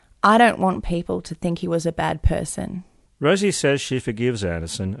 I don't want people to think he was a bad person." Rosie says she forgives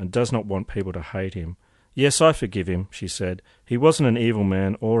Anderson and does not want people to hate him. "Yes, I forgive him," she said. "He wasn't an evil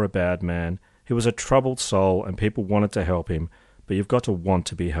man or a bad man. He was a troubled soul and people wanted to help him, but you've got to want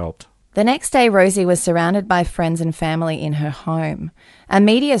to be helped." The next day, Rosie was surrounded by friends and family in her home. A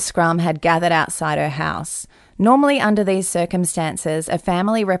media scrum had gathered outside her house. Normally, under these circumstances, a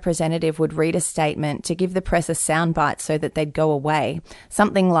family representative would read a statement to give the press a soundbite so that they'd go away.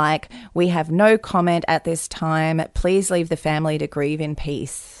 Something like, "We have no comment at this time. Please leave the family to grieve in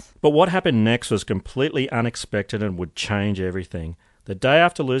peace." But what happened next was completely unexpected and would change everything. The day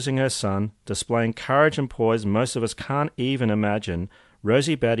after losing her son, displaying courage and poise most of us can't even imagine,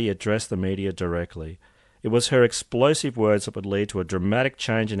 Rosie Batty addressed the media directly. It was her explosive words that would lead to a dramatic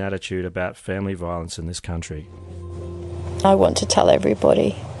change in attitude about family violence in this country. "I want to tell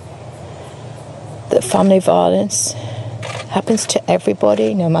everybody that family violence happens to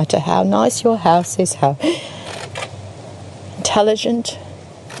everybody, no matter how nice your house is, how intelligent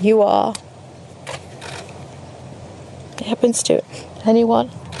you are. It happens to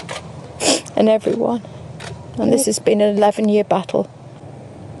anyone and everyone. And this has been an 11-year battle.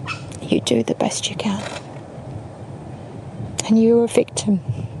 You do the best you can. And you're a victim.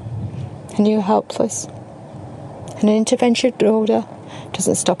 And you're helpless. And an intervention order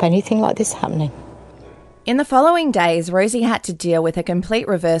doesn't stop anything like this happening." In the following days, Rosie had to deal with a complete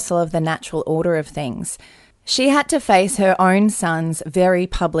reversal of the natural order of things. She had to face her own son's very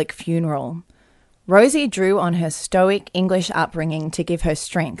public funeral. Rosie drew on her stoic English upbringing to give her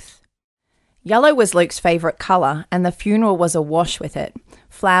strength. Yellow was Luke's favourite colour, and the funeral was awash with it.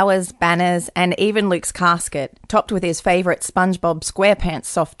 Flowers, banners, and even Luke's casket, topped with his favourite SpongeBob SquarePants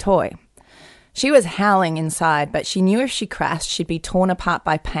soft toy. She was howling inside, but she knew if she crashed, she'd be torn apart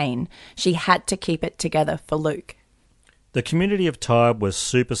by pain. She had to keep it together for Luke. The community of Tyabb was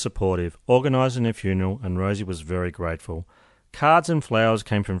super supportive, organising their funeral, and Rosie was very grateful. Cards and flowers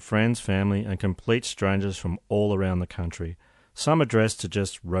came from friends, family, and complete strangers from all around the country. Some addressed to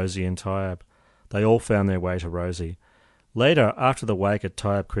just Rosie and Tyabb. They all found their way to Rosie. Later, after the wake at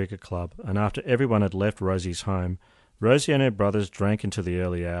Tyabb Cricket Club, and after everyone had left Rosie's home, Rosie and her brothers drank into the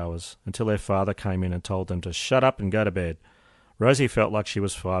early hours, until their father came in and told them to shut up and go to bed. Rosie felt like she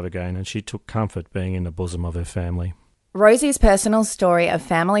was 5 again, and she took comfort being in the bosom of her family. Rosie's personal story of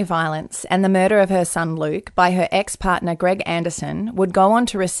family violence and the murder of her son Luke by her ex-partner Greg Anderson would go on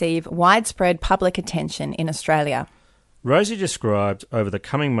to receive widespread public attention in Australia. Rosie described over the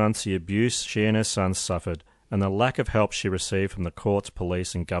coming months the abuse she and her son suffered and the lack of help she received from the courts,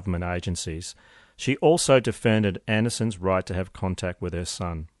 police and government agencies. She also defended Anderson's right to have contact with her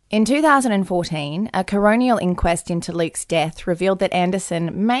son. In 2014, a coronial inquest into Luke's death revealed that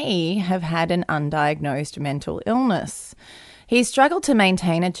Anderson may have had an undiagnosed mental illness. He struggled to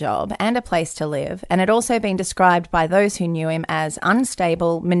maintain a job and a place to live, and had also been described by those who knew him as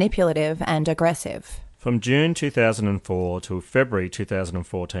unstable, manipulative and aggressive. From June 2004 to February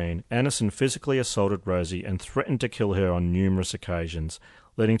 2014, Anderson physically assaulted Rosie and threatened to kill her on numerous occasions,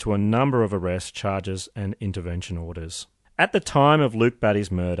 leading to a number of arrests, charges and intervention orders. At the time of Luke Batty's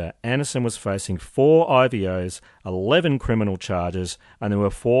murder, Anderson was facing 4 IVOs, 11 criminal charges, and there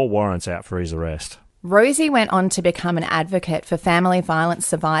were 4 warrants out for his arrest. Rosie went on to become an advocate for family violence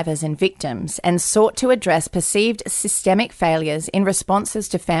survivors and victims and sought to address perceived systemic failures in responses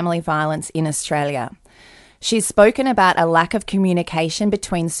to family violence in Australia. She's spoken about a lack of communication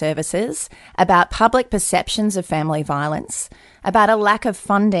between services, about public perceptions of family violence, about a lack of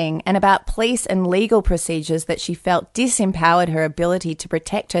funding, and about police and legal procedures that she felt disempowered her ability to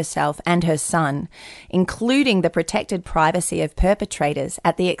protect herself and her son, including the protected privacy of perpetrators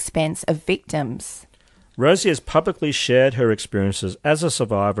at the expense of victims. Rosie has publicly shared her experiences as a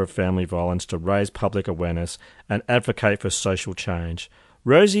survivor of family violence to raise public awareness and advocate for social change.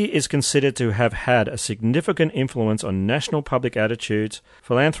 Rosie is considered to have had a significant influence on national public attitudes,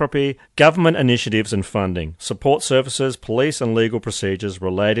 philanthropy, government initiatives and funding, support services, police and legal procedures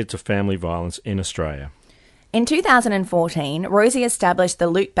related to family violence in Australia. In 2014, Rosie established the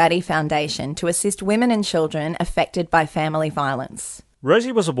Luke Batty Foundation to assist women and children affected by family violence.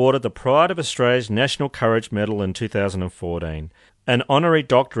 Rosie was awarded the Pride of Australia's National Courage Medal in 2014, an honorary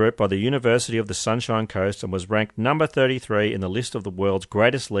doctorate by the University of the Sunshine Coast, and was ranked number 33 in the list of the world's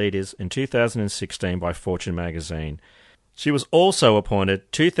greatest leaders in 2016 by Fortune magazine. She was also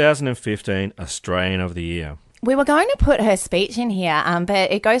appointed 2015 Australian of the Year. We were going to put her speech in here,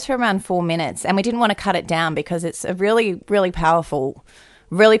 but it goes for around 4 minutes, and we didn't want to cut it down because it's a really, really powerful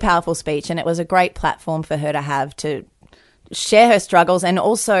speech, and it was a great platform for her to have to share her struggles and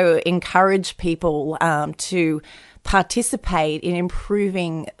also encourage people to participate in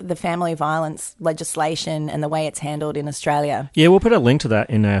improving the family violence legislation and the way it's handled in Australia. Yeah, we'll put a link to that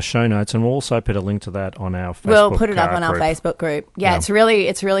in our show notes, and we'll also put a link to that on our Facebook group. We'll put it up on our Facebook group. Yeah, it's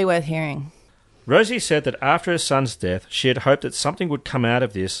really worth hearing. Rosie said that after her son's death, she had hoped that something would come out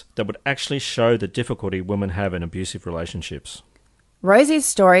of this that would actually show the difficulty women have in abusive relationships. Rosie's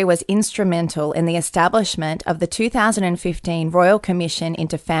story was instrumental in the establishment of the 2015 Royal Commission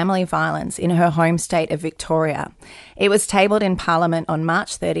into Family Violence in her home state of Victoria. It was tabled in Parliament on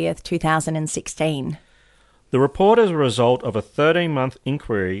March 30th, 2016. The report is a result of a 13-month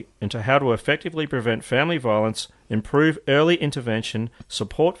inquiry into how to effectively prevent family violence, improve early intervention,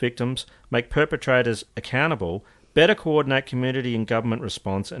 support victims, make perpetrators accountable, better coordinate community and government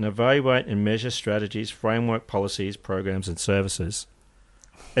response, and evaluate and measure strategies, framework, policies, programs and services.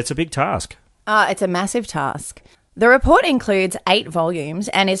 It's a big task. It's a massive task. The report includes 8 volumes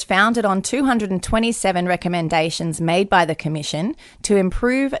and is founded on 227 recommendations made by the Commission to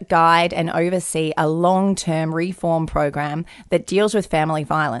improve, guide and oversee a long-term reform program that deals with family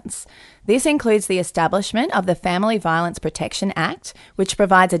violence. This includes the establishment of the Family Violence Protection Act, which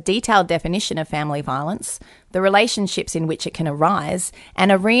provides a detailed definition of family violence, the relationships in which it can arise,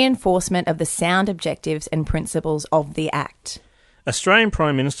 and a reinforcement of the sound objectives and principles of the Act. Australian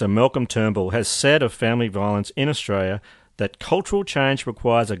Prime Minister Malcolm Turnbull has said of family violence in Australia that cultural change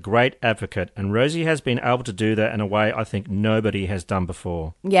requires a great advocate, and Rosie has been able to do that in a way I think nobody has done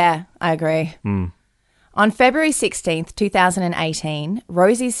before. Yeah, I agree. On February 16th, 2018,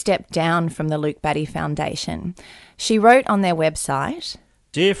 Rosie stepped down from the Luke Batty Foundation. She wrote on their website,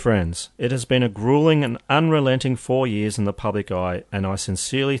 "Dear friends, it has been a gruelling and unrelenting 4 years in the public eye, and I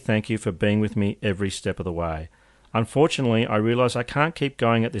sincerely thank you for being with me every step of the way. Unfortunately, I realise I can't keep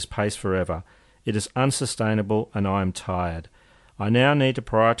going at this pace forever. It is unsustainable and I am tired. I now need to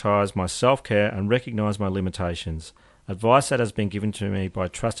prioritise my self-care and recognise my limitations, advice that has been given to me by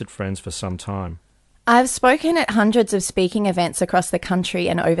trusted friends for some time. I've spoken at hundreds of speaking events across the country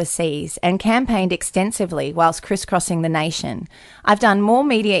and overseas and campaigned extensively whilst crisscrossing the nation. I've done more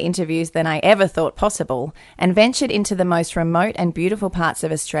media interviews than I ever thought possible and ventured into the most remote and beautiful parts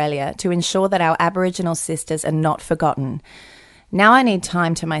of Australia to ensure that our Aboriginal sisters are not forgotten. Now I need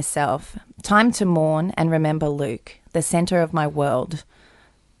time to myself, time to mourn and remember Luke, the centre of my world.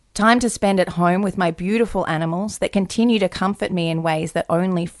 Time to spend at home with my beautiful animals that continue to comfort me in ways that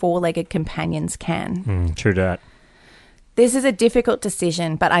only 4-legged companions can. True that. This is a difficult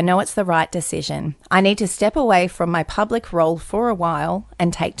decision, but I know it's the right decision. I need to step away from my public role for a while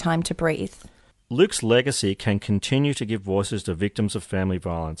and take time to breathe." Luke's legacy can continue to give voices to victims of family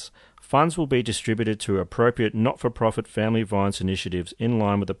violence. Funds will be distributed to appropriate not-for-profit family violence initiatives in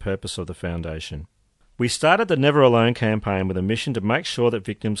line with the purpose of the foundation. We started the Never Alone campaign with a mission to make sure that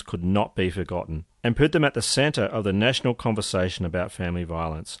victims could not be forgotten and put them at the centre of the national conversation about family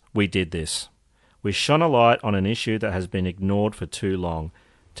violence. We did this. We shone a light on an issue that has been ignored for too long.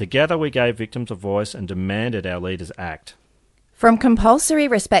 Together we gave victims a voice and demanded our leaders act. From compulsory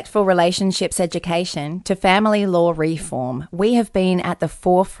respectful relationships education to family law reform, we have been at the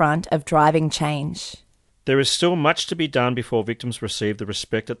forefront of driving change. There is still much to be done before victims receive the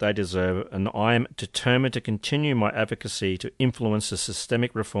respect that they deserve, and I am determined to continue my advocacy to influence the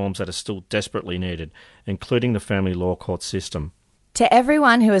systemic reforms that are still desperately needed, including the family law court system. To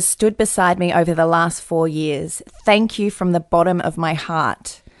everyone who has stood beside me over the last 4 years, thank you from the bottom of my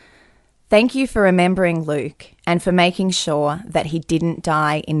heart. Thank you for remembering Luke and for making sure that he didn't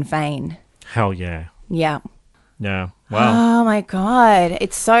die in vain. Hell yeah. Yeah. Yeah. Wow. Oh my God.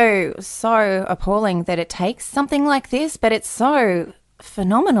 It's so appalling that it takes something like this, but it's so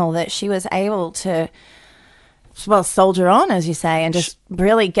phenomenal that she was able to, well, soldier on, as you say, and just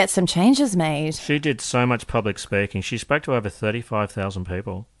really get some changes made. She did so much public speaking. She spoke to over 35,000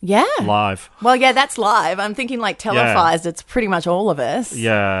 people. Yeah. Live. Well, yeah, that's live. I'm thinking like televised. It's pretty much all of us.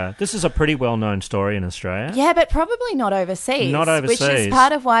 Yeah. This is a pretty well-known story in Australia. Yeah, but probably not overseas. Not overseas. Which is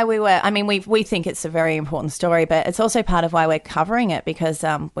part of why we think it's a very important story, but it's also part of why we're covering it, because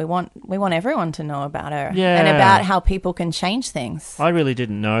we want everyone to know about her. Yeah. And about how people can change things. I really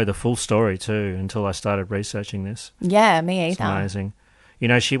didn't know the full story too until I started researching this. Yeah, me either. It's amazing. You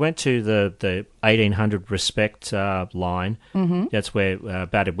know, she went to the 1800 Respect line. Mm-hmm. That's where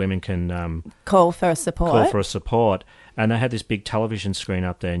battered women can call for support. And they had this big television screen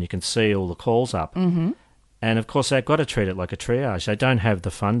up there, and you can see all the calls up. Mm-hmm. And, of course, they've got to treat it like a triage. They don't have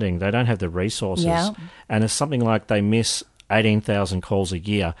the funding. They don't have the resources. Yeah. And it's something like they miss 18,000 calls a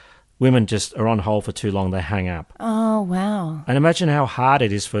year. Women just are on hold for too long. They hang up. Oh, wow. And imagine how hard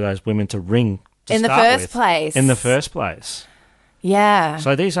it is for those women to ring in the first place. In the first place. Yeah.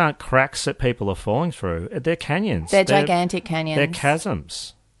 So these aren't cracks that people are falling through. They're canyons. They're gigantic canyons. They're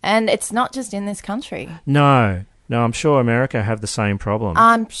chasms. And it's not just in this country. No, I'm sure America have the same problem.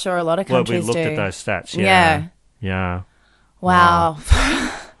 I'm sure a lot of countries do. Well, we looked at those stats. Yeah. Wow.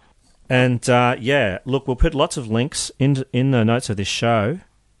 And, look, we'll put lots of links in the notes of this show.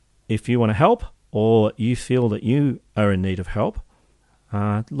 If you want to help or you feel that you are in need of help,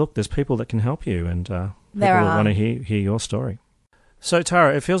 look, there's people that can help you, and people that want to hear your story. So,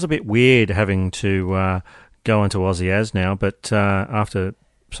 Tara, it feels a bit weird having to go into Aussie As now, but after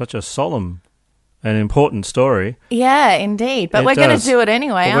such a solemn and important story... Yeah, indeed. But we're going to do it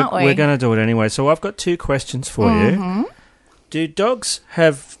anyway, aren't we? We're going to do it anyway. So I've got 2 questions for you. Do dogs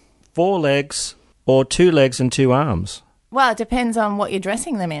have 4 legs or 2 legs and 2 arms? Well, it depends on what you're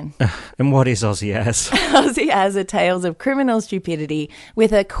dressing them in. And what is Aussie As? Aussie As are tales of criminal stupidity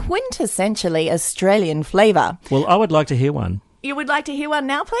with a quintessentially Australian flavour. Well, I would like to hear one. You would like to hear one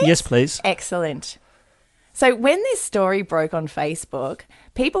now, please? Yes, please. Excellent. So when this story broke on Facebook,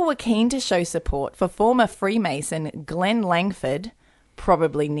 people were keen to show support for former Freemason Glenn Langford,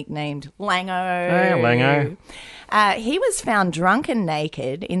 probably nicknamed Lango. Hey, Lango. He was found drunk and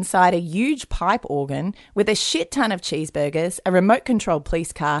naked inside a huge pipe organ with a shit ton of cheeseburgers, a remote-controlled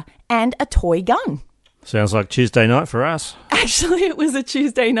police car, and a toy gun. Sounds like Tuesday night for us. Actually, it was a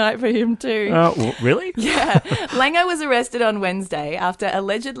Tuesday night for him too. Really? Yeah. Lango was arrested on Wednesday after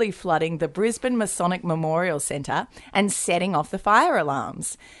allegedly flooding the Brisbane Masonic Memorial Centre and setting off the fire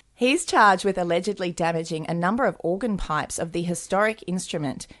alarms. He's charged with allegedly damaging a number of organ pipes of the historic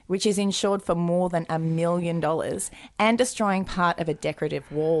instrument, which is insured for more than $1 million, and destroying part of a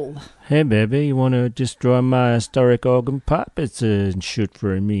decorative wall. Hey, baby, you want to destroy my historic organ pipe? It's insured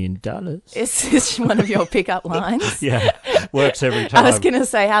for $1 million. Is this one of your pickup lines? Yeah, works every time. I was going to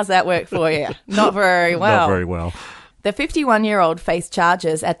say, how's that work for you? Not very well. Not very well. The 51-year-old faced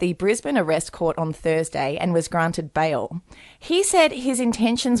charges at the Brisbane Arrest Court on Thursday and was granted bail. He said his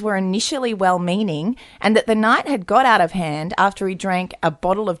intentions were initially well-meaning and that the night had got out of hand after he drank a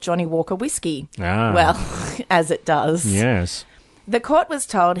bottle of Johnny Walker whiskey. Well, as it does. Yes. The court was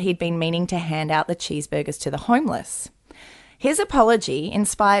told he'd been meaning to hand out the cheeseburgers to the homeless. His apology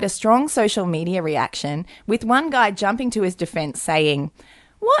inspired a strong social media reaction, with one guy jumping to his defence saying,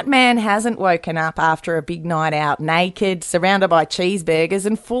 "What man hasn't woken up after a big night out naked, surrounded by cheeseburgers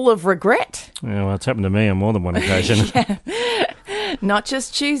and full of regret?" Yeah, well, it's happened to me on more than one occasion. Not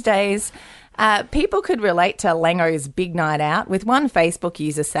just Tuesdays. People could relate to Lango's big night out, with one Facebook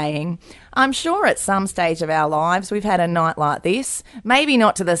user saying, "I'm sure at some stage of our lives we've had a night like this. Maybe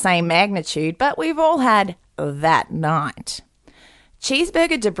not to the same magnitude, but we've all had that night."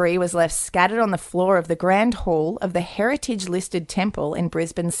 Cheeseburger debris was left scattered on the floor of the Grand Hall of the heritage-listed temple in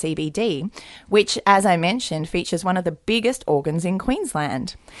Brisbane CBD, which, as I mentioned, features one of the biggest organs in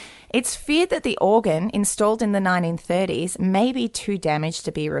Queensland. It's feared that the organ, installed in the 1930s, may be too damaged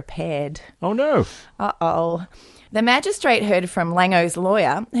to be repaired. Oh, no. Uh-oh. The magistrate heard from Lango's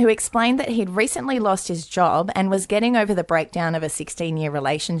lawyer, who explained that he'd recently lost his job and was getting over the breakdown of a 16-year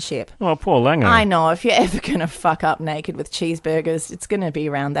relationship. Oh, poor Lango. I know, if you're ever going to fuck up naked with cheeseburgers, it's going to be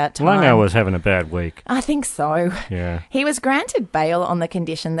around that time. Lango was having a bad week. I think so. Yeah. He was granted bail on the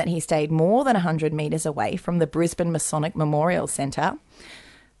condition that he stayed more than 100 metres away from the Brisbane Masonic Memorial Centre.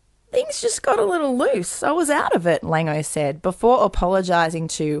 Things just got a little loose. I was out of it, Lango said, before apologising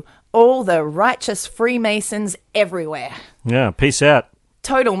to all the righteous Freemasons everywhere. Yeah, peace out.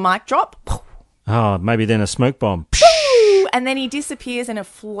 Total mic drop. Oh, maybe then a smoke bomb. And then he disappears in a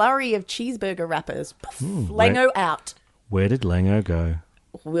flurry of cheeseburger wrappers. Lango out. Where did Lango go?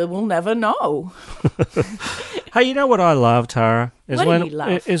 We'll never know. Hey, you know what I love, Tara? What do you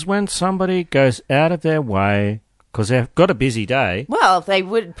love? Is when somebody goes out of their way, because they've got a busy day. Well, they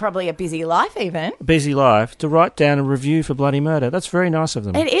would probably a busy life even. Busy life, to write down a review for Bloody Murder. That's very nice of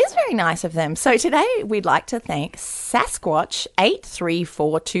them. It is very nice of them. So today we'd like to thank Sasquatch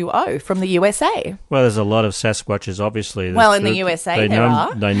 83420 from the USA. Well, there's a lot of Sasquatches, obviously. Well, in the USA there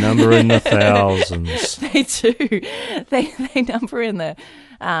are. They number in the thousands. They do. They number in the,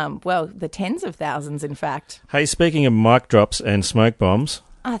 the tens of thousands, in fact. Hey, speaking of mic drops and smoke bombs...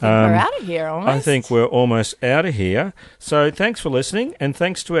 I think we're out of here almost. I think we're almost out of here. So thanks for listening, and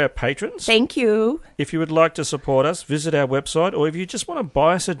thanks to our patrons. Thank you. If you would like to support us, visit our website, or if you just want to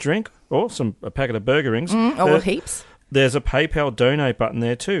buy us a drink or a packet of burger rings. Heaps. There's a PayPal donate button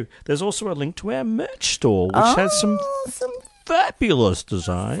there too. There's also a link to our merch store, which has some fabulous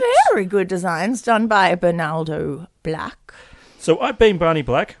designs. Very good designs done by Bernardo Black. So I've been Barney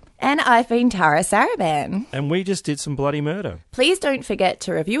Black. And I've been Tara Saraban. And we just did some Bloody Murder. Please don't forget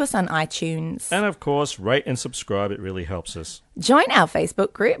to review us on iTunes. And of course, rate and subscribe. It really helps us. Join our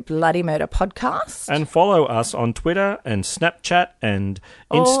Facebook group, Bloody Murder Podcast. And follow us on Twitter and Snapchat and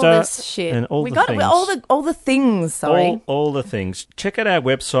Insta. All this shit. And all we the got things. All the things, sorry. All the things. Check out our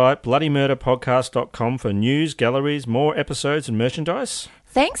website, bloodymurderpodcast.com, for news, galleries, more episodes and merchandise.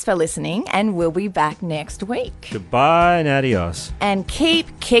 Thanks for listening, and we'll be back next week. Goodbye and adios. And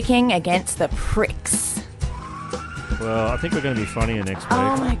keep kicking against the pricks. Well, I think we're going to be funnier next week.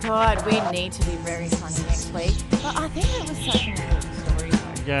 Oh my God, we need to be very funny next week. But I think it was such an important story.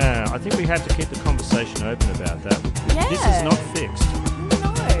 Yeah, I think we have to keep the conversation open about that. Yeah. This is not fixed.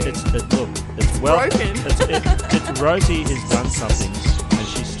 No. It's broken. It's Rosie has done something, and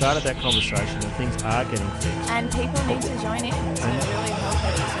she started that conversation, and things are getting fixed. And people need to join in to really help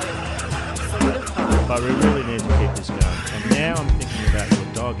it solidify. But we really need to keep this going. And now I'm thinking about your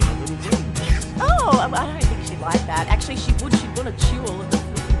dog in a little room. Oh, I don't think she'd like that. Actually, she would. She'd want to chew all of the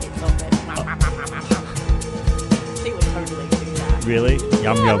bits off it. She would totally do that. Really?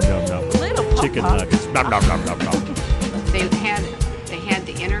 Yum, yum, yum, yum. Little Chicken nuggets. Nom, nom, nom, nom, nom. They had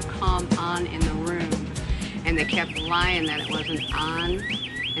the intercom on in the room, and they kept lying that it wasn't on,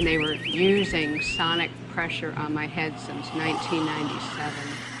 and they were using sonic pressure on my head since 1997.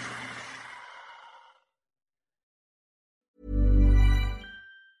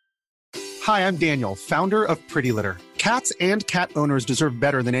 Hi, I'm Daniel, founder of Pretty Litter. Cats and cat owners deserve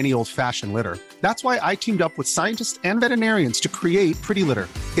better than any old-fashioned litter. That's why I teamed up with scientists and veterinarians to create Pretty Litter.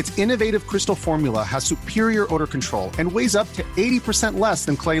 Its innovative crystal formula has superior odor control and weighs up to 80% less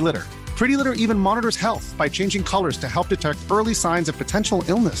than clay litter. Pretty Litter even monitors health by changing colors to help detect early signs of potential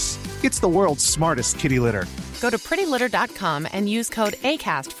illness. It's the world's smartest kitty litter. Go to prettylitter.com and use code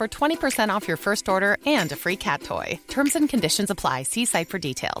ACAST for 20% off your first order and a free cat toy. Terms and conditions apply. See site for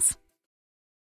details.